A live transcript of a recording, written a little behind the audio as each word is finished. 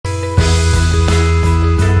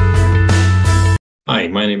Hi,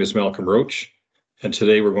 my name is Malcolm Roach, and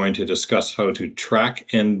today we're going to discuss how to track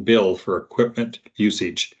and bill for equipment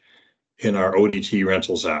usage in our ODT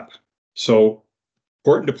Rentals app. So,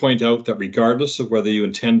 important to point out that regardless of whether you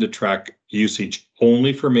intend to track usage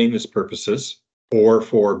only for maintenance purposes or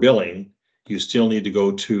for billing, you still need to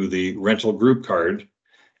go to the rental group card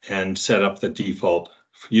and set up the default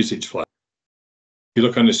usage flag. If you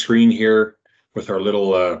look on the screen here with our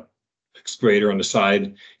little excavator on the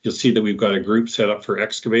side, you'll see that we've got a group set up for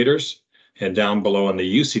excavators, and down below on the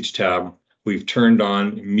usage tab, we've turned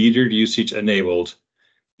on metered usage enabled,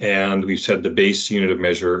 and we've said the base unit of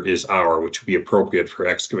measure is hour, which would be appropriate for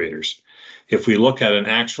excavators. If we look at an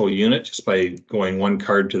actual unit just by going one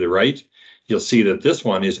card to the right, you'll see that this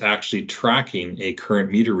one is actually tracking a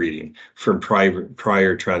current meter reading from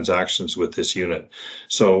prior transactions with this unit.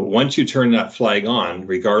 So once you turn that flag on,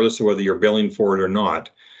 regardless of whether you're billing for it or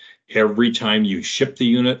not, every time you ship the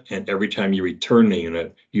unit and every time you return the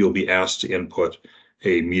unit, you'll be asked to input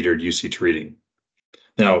a metered usage reading.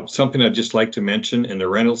 Now, something I'd just like to mention, in the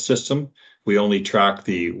rental system, we only track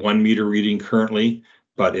the 1 meter reading currently,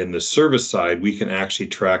 but in the service side, we can actually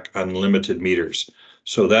track unlimited meters.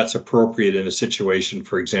 So that's appropriate in a situation,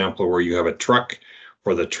 for example, where you have a truck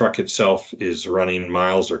or the truck itself is running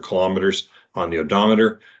miles or kilometers on the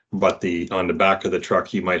odometer, but on the back of the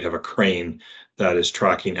truck, you might have a crane that is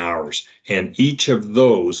tracking hours, and each of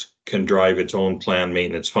those can drive its own planned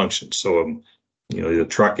maintenance function. So, the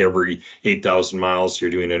truck, every 8,000 miles, you're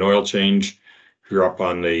doing an oil change. If you're up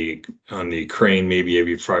on the crane, maybe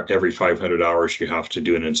every 500 hours, you have to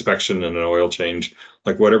do an inspection and an oil change.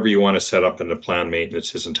 Like whatever you want to set up in the planned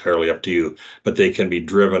maintenance is entirely up to you, but they can be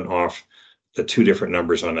driven off the two different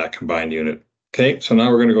numbers on that combined unit. Okay, so now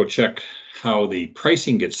we're going to go check how the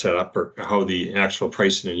pricing gets set up, or how the actual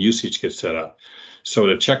pricing and usage gets set up. So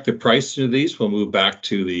to check the pricing of these, we'll move back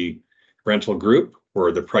to the rental group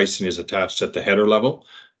where the pricing is attached at the header level,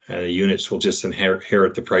 and the units will just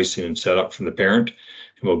inherit the pricing and set up from the parent.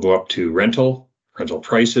 And we'll go up to rental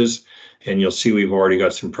prices, and you'll see we've already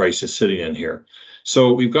got some prices sitting in here.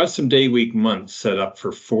 So we've got some day, week, month set up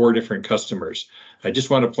for 4 different customers. I just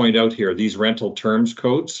want to point out here, these rental terms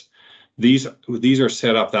codes, these are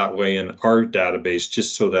set up that way in our database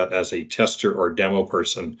just so that as a tester or demo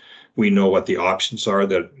person, we know what the options are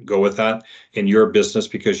that go with that. In your business,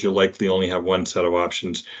 because you'll likely only have one set of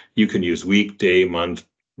options, you can use week, day, month,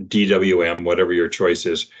 DWM, whatever your choice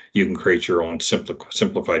is. You can create your own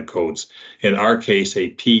simplified codes. In our case, a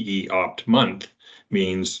PE opt month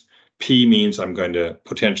means P means I'm going to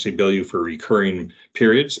potentially bill you for recurring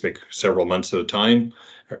periods, like several months at a time,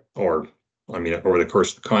 or over the course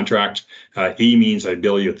of the contract. E means I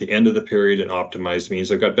bill you at the end of the period, and optimized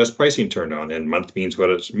means I've got best pricing turned on, and month means what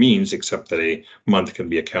it means, except that a month can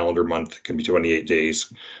be a calendar month, it can be 28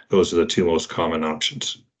 days. Those are the 2 most common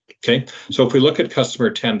options. Okay, so if we look at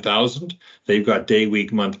customer 10,000, they've got day,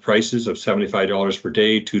 week, month prices of $75 per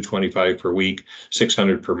day, $225 per week,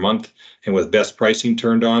 $600 per month. And with best pricing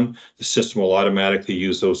turned on, the system will automatically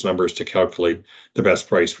use those numbers to calculate the best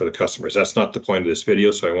price for the customers. That's not the point of this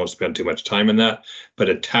video, so I won't spend too much time on that. But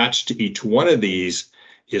attached to each one of these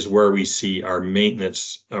is where we see our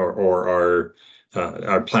maintenance or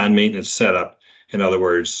our planned maintenance setup. In other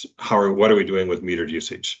words, what are we doing with metered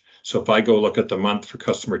usage? So if I go look at the month for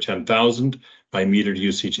customer 10,000, my metered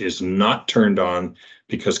usage is not turned on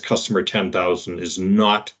because customer 10,000 is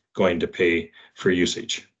not going to pay for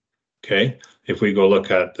usage. Okay. If we go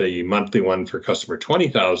look at the monthly one for customer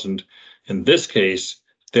 20,000, in this case,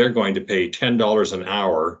 they're going to pay $10 an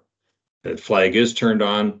hour. That flag is turned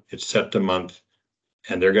on, it's set to month,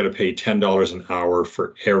 and they're going to pay $10 an hour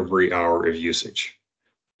for every hour of usage.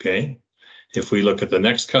 Okay. If we look at the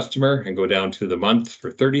next customer and go down to the month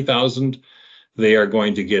for 30,000, they are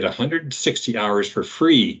going to get 160 hours for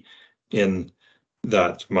free in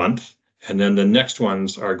that month. And then the next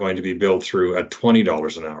ones are going to be billed through at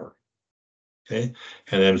 $20 an hour. Okay.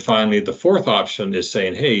 And then finally, the 4th option is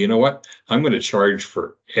saying, hey, you know what? I'm going to charge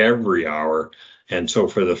for every hour. And so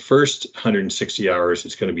for the first 160 hours,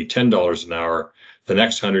 it's going to be $10 an hour. The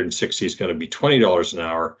next 160 is going to be $20 an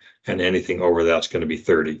hour. And anything over that's going to be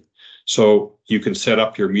 $30. So you can set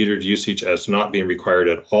up your metered usage as not being required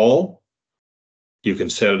at all. You can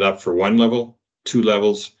set it up for 1 level, 2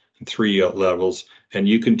 levels, and 3 levels, and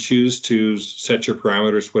you can choose to set your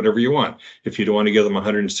parameters whatever you want. If you don't want to give them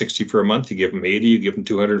 160 for a month, you give them 80, you give them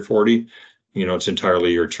 240, it's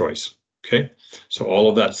entirely your choice. Okay, so all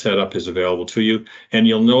of that setup is available to you, and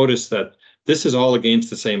you'll notice that this is all against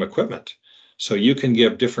the same equipment. So you can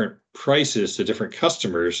give different prices to different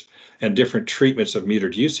customers and different treatments of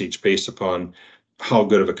metered usage based upon how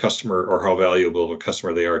good of a customer or how valuable of a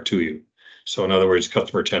customer they are to you. So in other words,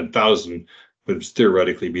 customer 10,000 would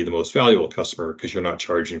theoretically be the most valuable customer because you're not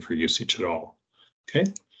charging for usage at all.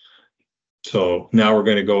 Okay. So now we're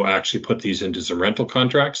going to go actually put these into some rental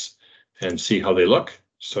contracts and see how they look.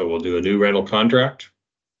 So we'll do a new rental contract.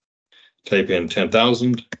 Type in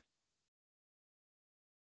 10,000.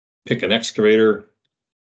 Pick an excavator.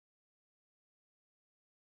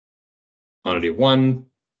 Quantity 1.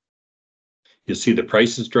 You'll see the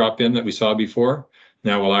prices drop in that we saw before.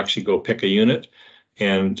 Now we'll actually go pick a unit.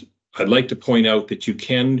 And I'd like to point out that you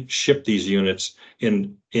can ship these units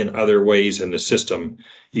in other ways in the system,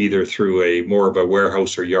 either through a more of a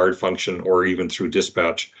warehouse or yard function, or even through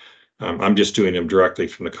dispatch. I'm just doing them directly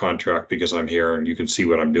from the contract because I'm here and you can see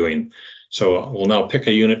what I'm doing. So we'll now pick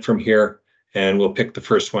a unit from here and we'll pick the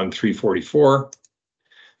first one, 344.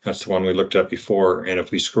 That's the one we looked at before. And if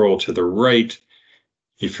we scroll to the right,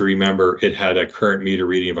 if you remember, it had a current meter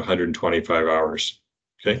reading of 125 hours.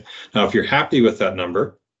 Okay. Now, if you're happy with that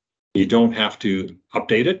number, you don't have to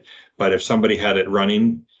update it. But if somebody had it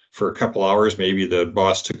running for a couple hours, maybe the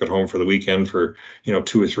boss took it home for the weekend for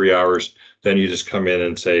 2 or 3 hours, then you just come in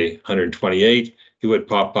and say 128. It would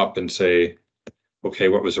pop up and say, okay,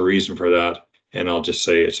 what was the reason for that? And I'll just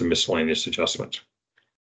say it's a miscellaneous adjustment.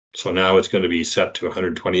 So now it's going to be set to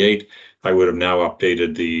 128. I would have now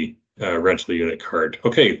updated the rental unit card.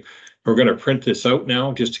 Okay, we're going to print this out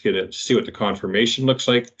now just to get it, see what the confirmation looks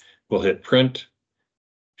like. We'll hit print,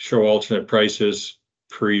 show alternate prices,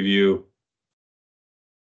 preview.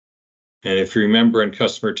 And if you remember in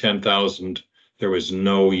customer 10,000, there was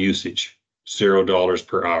no usage, $0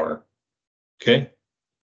 per hour. Okay.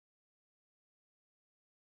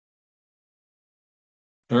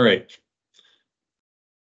 All right.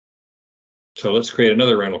 So let's create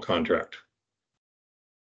another rental contract.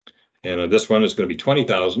 And this one is going to be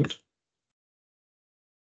 20,000.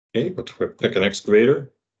 Okay, let's pick an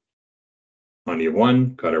excavator. Quantity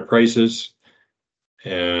 1, got our prices.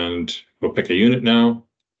 And we'll pick a unit now.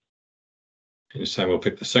 This time we'll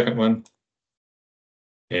pick the second one.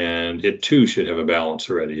 And it too should have a balance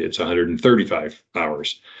already. It's 135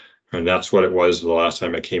 hours. And that's what it was the last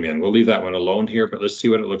time it came in. We'll leave that one alone here, but let's see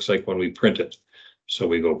what it looks like when we print it. So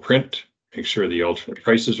we go print, make sure the alternate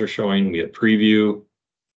prices are showing. We hit preview,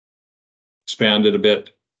 expand it a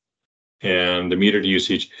bit, and the metered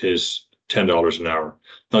usage is $10 an hour.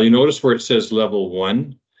 Now you notice where it says level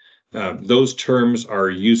 1, those terms are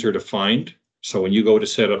user defined. So when you go to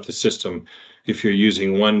set up the system, if you're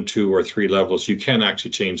using 1, 2, or 3 levels, you can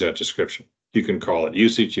actually change that description. You can call it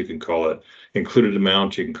usage, you can call it included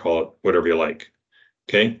amount, you can call it whatever you like.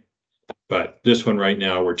 Okay. But this one right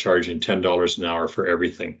now, we're charging $10 an hour for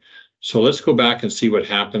everything. So let's go back and see what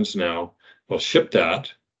happens now. We'll ship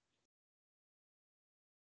that.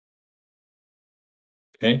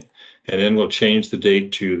 Okay. And then we'll change the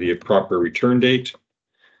date to the proper return date.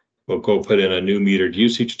 We'll go put in a new metered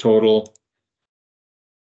usage total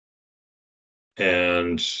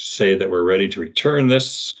and say that we're ready to return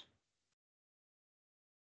this.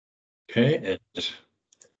 Okay, and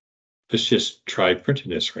let's just try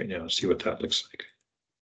printing this right now and see what that looks like.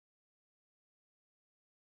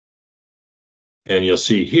 And you'll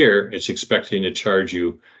see here, it's expecting to charge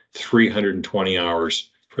you 320 hours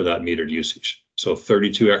for that metered usage. So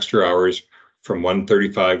 32 extra hours from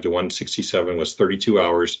 135 to 167 was 32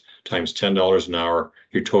 hours times $10 an hour.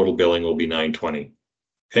 Your total billing will be $920.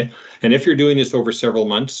 Okay. And if you're doing this over several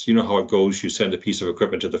months, you know how it goes. You send a piece of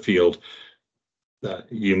equipment to the field.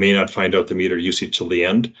 You may not find out the meter usage till the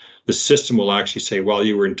end. The system will actually say, well,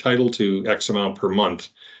 you were entitled to X amount per month.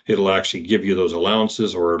 It'll actually give you those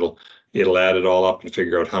allowances, or it'll add it all up and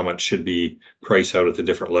figure out how much should be priced out at the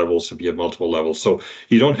different levels if you have multiple levels. So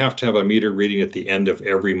you don't have to have a meter reading at the end of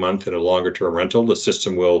every month in a longer term rental. The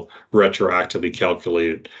system will retroactively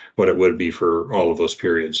calculate what it would be for all of those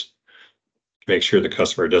periods to make sure the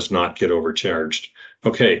customer does not get overcharged.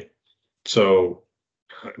 Okay, so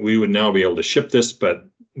we would now be able to ship this, but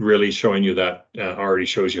really showing you that already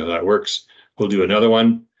shows you how that works. We'll do another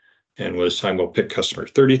one, and this time we'll pick customer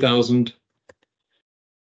 30,000.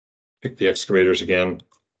 Pick the excavators again.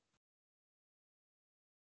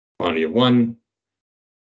 Quantity of 1.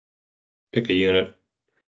 Pick a unit.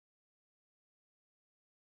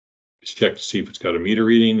 Let's check to see if it's got a meter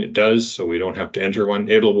reading. It does, so we don't have to enter one.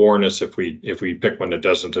 It'll warn us if we pick one that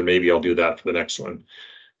doesn't, and maybe I'll do that for the next one.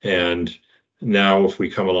 And now if we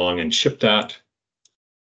come along and ship that.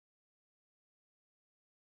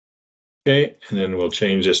 Okay, and then we'll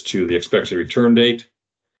change this to the expected return date.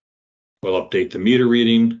 We'll update the meter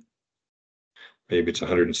reading. Maybe it's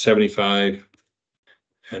 175.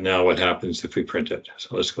 And now what happens if we print it?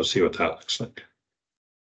 So let's go see what that looks like.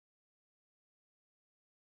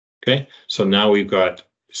 Okay, so now we've got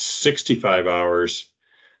 65 hours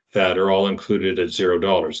that are all included at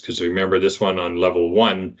 $0. Because remember, this one on level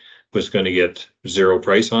 1 was going to get zero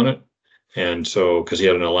price on it. And so, because he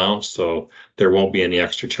had an allowance, so there won't be any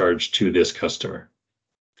extra charge to this customer.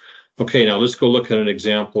 Okay, now let's go look at an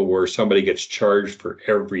example where somebody gets charged for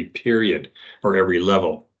every period or every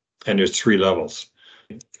level. And there's 3 levels.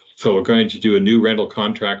 So we're going to do a new rental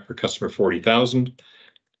contract for customer 40,000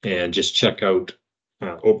 and just check out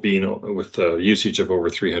being with the usage of over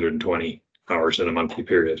 320 hours in a monthly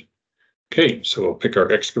period. Okay, so we'll pick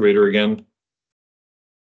our excavator again.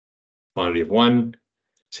 Quantity of 1.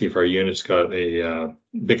 See if our unit's got a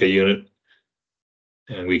BICA unit.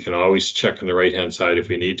 And we can always check on the right-hand side if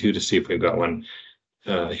we need to see if we've got one.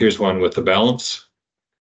 Here's one with the balance.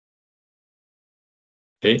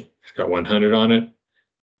 Okay, it's got 100 on it.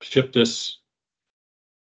 Ship this.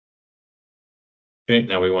 Okay,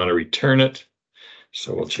 now we want to return it.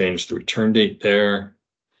 So we'll change the return date there.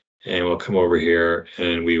 And we'll come over here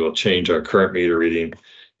and we will change our current meter reading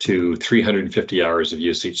to 350 hours of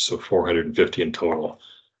usage, so 450 in total.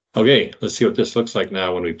 Okay, let's see what this looks like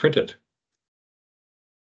now when we print it.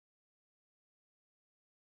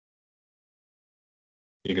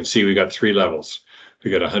 You can see we got 3 levels.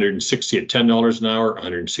 We got 160 at $10 an hour,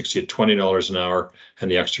 160 at $20 an hour, and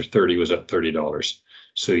the extra 30 was at $30.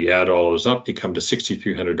 So you add all those up, you come to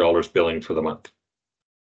 $6,300 billing for the month.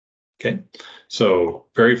 Okay, so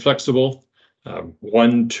very flexible,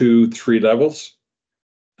 1, 2, 3 levels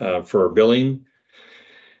for our billing.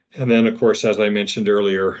 And then, of course, as I mentioned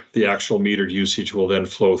earlier, the actual metered usage will then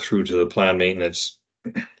flow through to the plan maintenance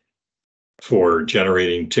for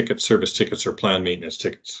generating tickets, service tickets, or plan maintenance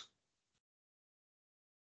tickets.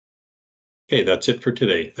 Okay, that's it for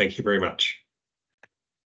today. Thank you very much.